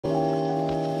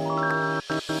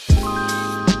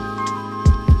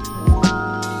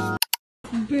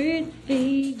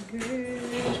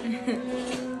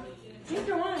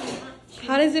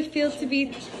does it feel to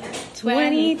be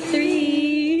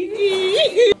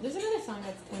 23? There's another song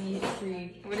that's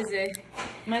 23. What is it?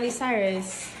 Miley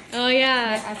Cyrus. Oh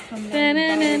yeah. I come down the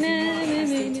bars, you know, I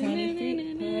stay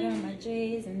 23. Put on my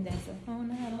J's and dance a whole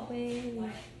nother way.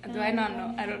 Do I not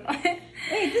know? I don't know.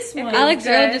 Wait, this one. Alex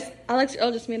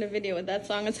Earl just made a video with that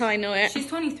song. That's how I know it. She's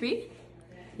 23?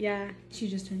 Yeah. She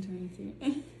just turned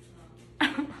 23.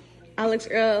 Alex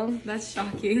Earl. That's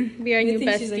shocking. Be our new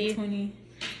bestie. She's like 20.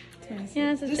 26.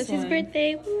 Yeah, so it's just his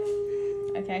birthday.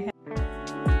 Woo. Okay.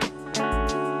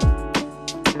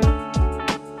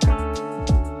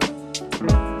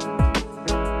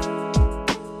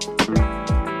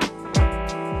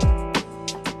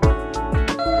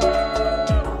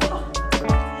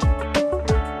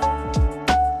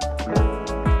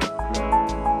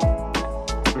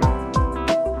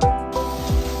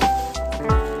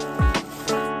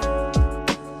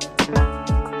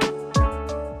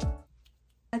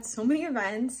 So many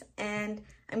events, and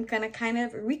I'm gonna kind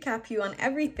of recap you on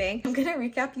everything.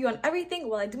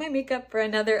 While I do my makeup for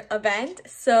another event,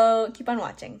 so keep on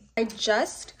watching. I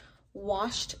just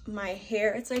washed my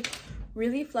hair. It's like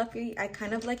really fluffy. I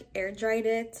kind of like air dried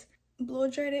it, blow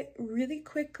dried it really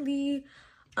quickly.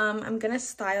 I'm gonna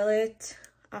style it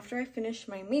after I finish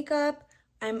my makeup.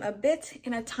 I'm a bit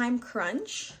in a time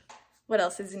crunch. What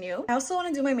else is new? I also want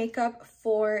to do my makeup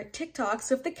for TikTok,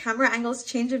 so if the camera angles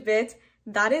change a bit,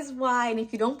 that is why. And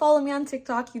if you don't follow me on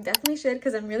TikTok, you definitely should,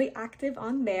 because I'm really active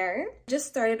on there. Just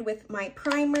started with my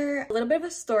primer. A little bit of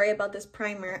a story about this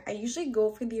primer. I usually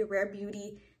go for the Rare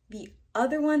Beauty, the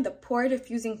other one, the Pore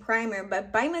Diffusing Primer,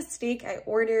 but by mistake I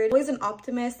ordered Always an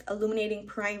Optimist Illuminating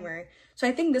Primer. So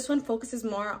I think this one focuses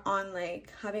more on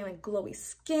like having like glowy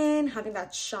skin, having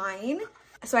that shine.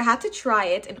 So I had to try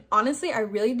it, and honestly I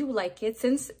really do like it.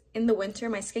 Since in the winter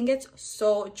my skin gets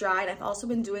so dry, and I've also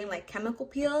been doing like chemical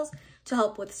peels to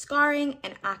help with scarring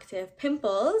and active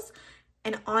pimples.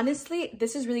 And honestly,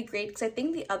 this is really great because I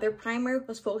think the other primer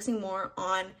was focusing more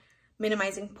on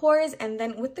minimizing pores, and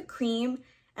then with the cream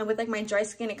and with like my dry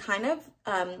skin, it kind of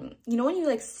you know when you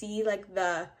like see like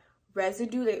the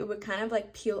residue, that it would kind of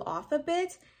like peel off a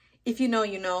bit. If you know,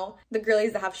 you know. The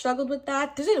girlies that have struggled with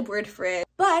that, there's a word for it.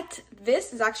 But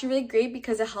this is actually really great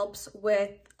because it helps with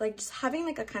like just having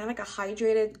like a kind of like a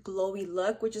hydrated glowy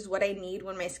look, which is what I need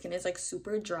when my skin is like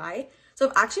super dry. So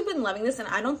I've actually been loving this, and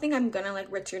I don't think I'm gonna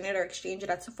like return it or exchange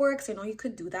it at Sephora, because I know you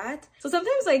could do that. So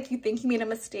sometimes like you think you made a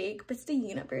mistake, but it's the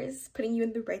universe putting you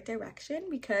in the right direction,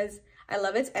 because I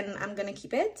love it and I'm gonna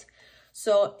keep it.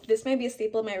 So this might be a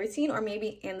staple of my routine, or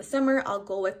maybe in the summer I'll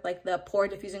go with like the Pore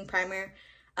Diffusing Primer,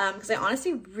 because I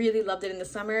honestly really loved it in the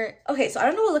summer. Okay, so I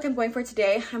don't know what look I'm going for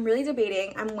today. I'm really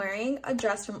debating. I'm wearing a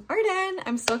dress from Arden.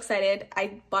 I'm so excited.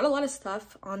 I bought a lot of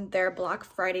stuff on their Black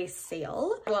Friday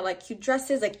sale. A lot of like cute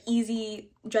dresses, like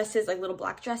easy dresses, like little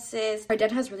black dresses.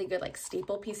 Arden has really good like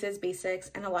staple pieces,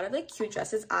 basics, and a lot of like cute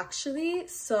dresses actually.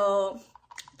 So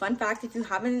fun fact, if you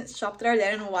haven't shopped at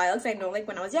Arden in a while, because I know like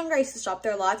when I was younger I used to shop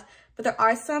there a lot, but there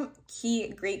are some key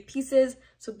great pieces,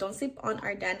 so don't sleep on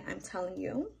Arden, I'm telling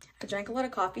you. I drank a lot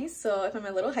of coffee, so if I'm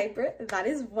a little hyper, that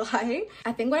is why.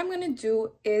 I think what I'm gonna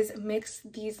do is mix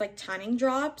these like tanning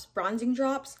drops, bronzing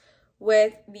drops,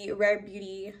 with the Rare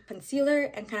Beauty concealer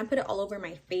and kind of put it all over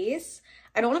my face.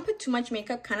 I don't want to put too much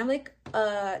makeup, kind of like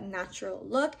a natural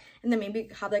look, and then maybe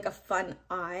have like a fun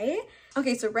eye.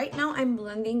 Okay, so right now I'm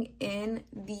blending in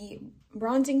the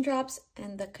bronzing drops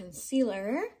and the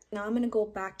concealer. Now I'm gonna go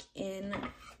back in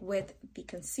with the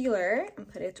concealer and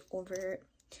put it over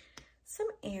some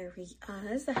areas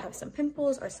that have some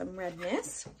pimples or some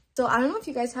redness. So I don't know if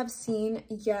you guys have seen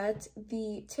yet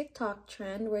the TikTok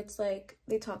trend where it's like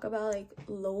they talk about like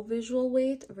low visual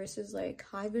weight versus like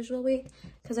high visual weight,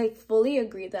 because I fully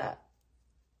agree that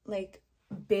like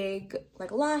big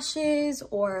like lashes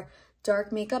or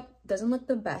dark makeup doesn't look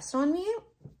the best on me.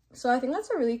 So I think that's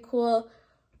a really cool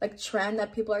like trend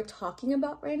that people are talking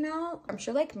about right now. I'm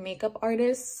sure like makeup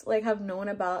artists like have known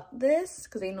about this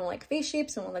because they know like face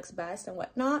shapes and what looks best and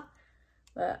whatnot.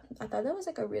 But I thought that was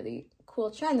like a really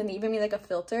cool trend, and they even made like a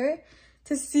filter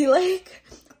to see like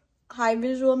high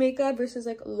visual makeup versus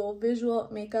like low visual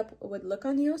makeup would look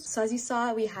on you. So as you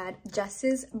saw, we had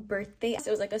Jess's birthday. So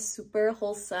it was like a super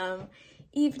wholesome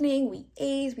evening. We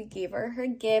ate, we gave her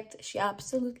gift. She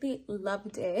absolutely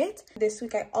loved it. This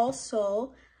week I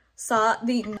also saw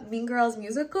the Mean Girls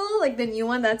musical, like the new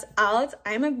one that's out.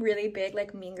 I'm a really big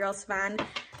like Mean Girls fan.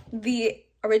 The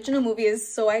original movie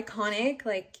is so iconic.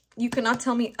 Like, you cannot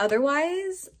tell me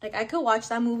otherwise. Like, I could watch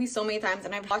that movie so many times,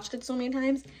 and I've watched it so many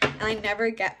times, and I never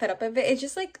get fed up of it. It's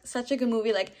just like such a good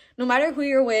movie. Like, no matter who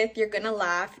you're with, you're gonna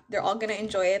laugh. They're all gonna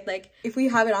enjoy it. Like, if we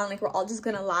have it on, like, we're all just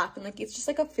gonna laugh, and like, it's just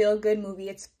like a feel-good movie.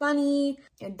 It's funny.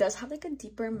 It does have like a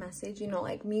deeper message, you know,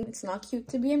 like, me, it's not cute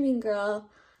to be a mean girl.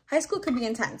 High school could be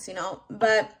intense, you know,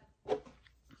 but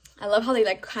I love how they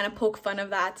like kind of poke fun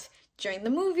of that during the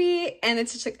movie, and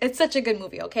it's such a good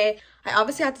movie. Okay, I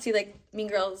obviously had to see like Mean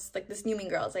Girls, like this new Mean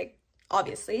Girls, like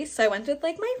obviously, so I went with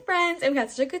like my friends and we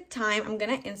had such a good time. I'm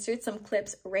gonna insert some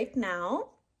clips right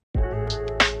now.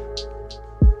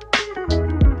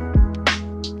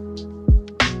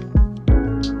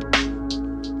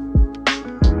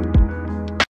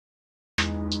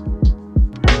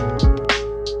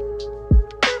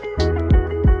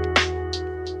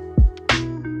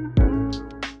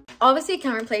 Obviously, it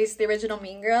can't replace the original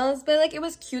Mean Girls, but like, it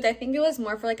was cute. I think it was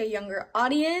more for like a younger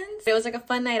audience. It was like a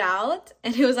fun night out,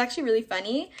 and it was actually really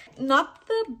funny. Not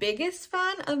the biggest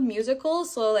fan of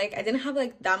musicals, so like, I didn't have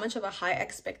like that much of a high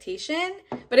expectation,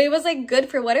 but it was like good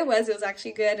for what it was. It was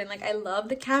actually good, and like, I love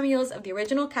the cameos of the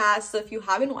original cast. So if you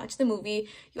haven't watched the movie,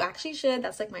 you actually should.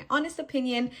 That's like my honest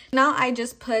opinion. Now I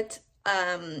just put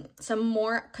some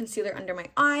more concealer under my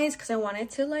eyes because I wanted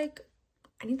to like,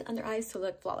 I need the under eyes to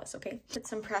look flawless, okay? Put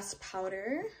some pressed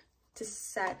powder to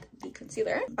set the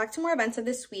concealer. Back to more events of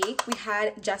this week. We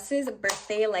had Jess's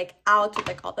birthday, like, out with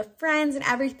like all the friends and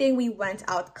everything. We went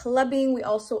out clubbing. We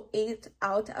also ate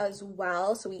out as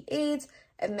well. So we ate,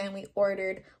 and then we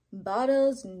ordered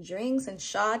bottles and drinks and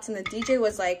shots, and the DJ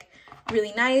was like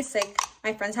really nice. Like,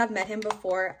 my friends have met him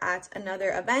before at another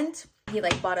event. He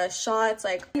like bought us shots.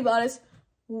 Like, he bought us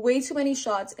way too many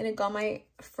shots, and it got my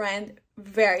friend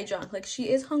very drunk. Like, she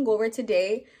is hungover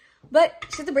today, but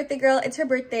she's a birthday girl. It's her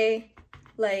birthday,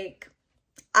 like,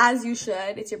 as you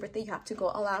should. It's your birthday, you have to go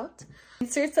all out.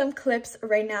 Insert some clips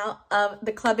right now of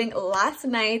the clubbing last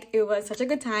night. It was such a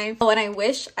good time. Oh, and I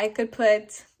wish I could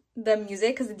put the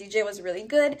music because the DJ was really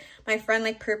good. My friend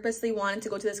like purposely wanted to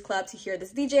go to this club to hear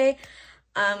this DJ.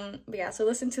 But yeah, so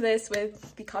listen to this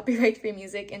with the copyright-free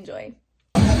music. Enjoy.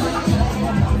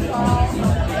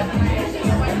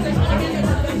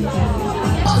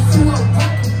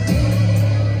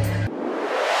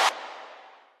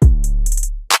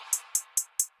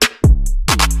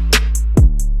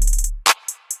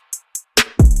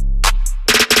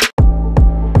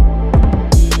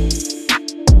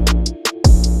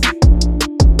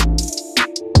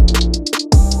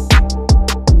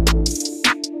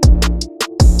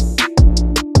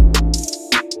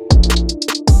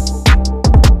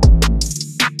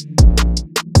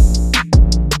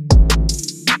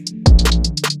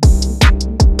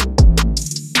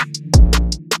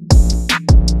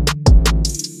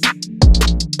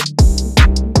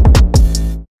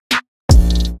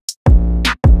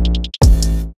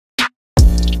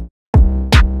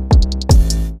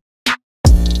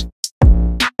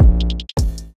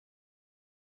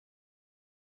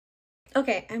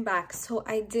 Okay, I'm back. So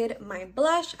I did my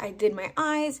blush, I did my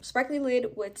eyes, sparkly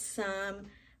lid with some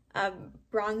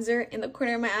bronzer in the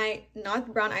corner of my eye,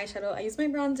 not brown eyeshadow. I use my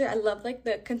bronzer. I love like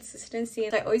the consistency.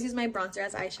 So I always use my bronzer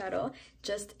as eyeshadow,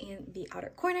 just in the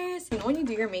outer corners. You know when you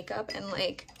do your makeup and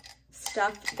like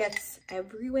stuff gets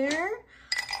everywhere?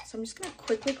 So I'm just gonna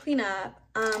quickly clean up.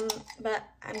 But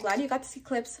I'm glad you got to see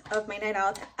clips of my night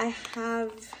out. I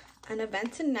have an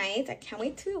event tonight. I can't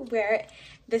wait to wear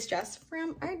this dress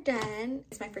from Ardennes.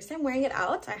 It's my first time wearing it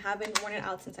out. I haven't worn it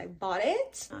out since I bought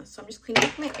it. So I'm just cleaning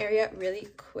up my area really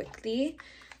quickly.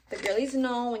 The girlies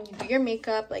know when you do your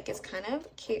makeup, like, it's kind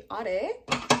of chaotic.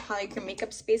 How like your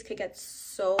makeup space could get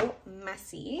so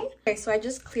messy. Okay, so I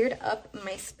just cleared up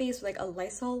my space with like a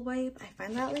Lysol wipe. I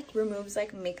find that like removes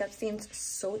like makeup stains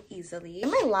so easily. In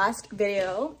my last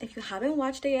video, if you haven't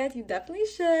watched it yet, you definitely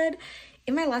should.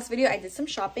 In my last video, I did some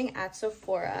shopping at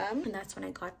Sephora, and that's when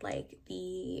I got like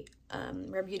the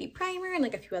Rare Beauty primer and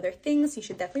like a few other things. You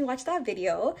should definitely watch that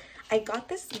video. I got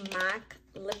this MAC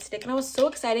lipstick, and I was so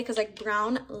excited because like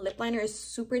brown lip liner is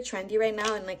super trendy right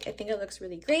now, and like I think it looks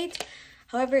really great.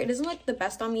 However, it doesn't look the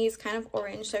best on me. It's kind of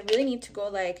orange, so I really need to go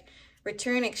like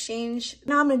return, exchange.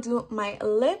 Now I'm gonna do my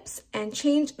lips and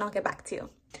change, and I'll get back to you.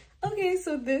 Okay,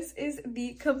 so this is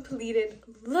the completed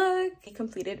look, the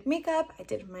completed makeup. I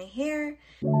did my hair.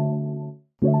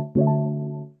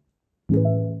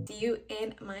 See you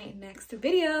in my next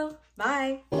video.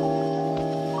 Bye.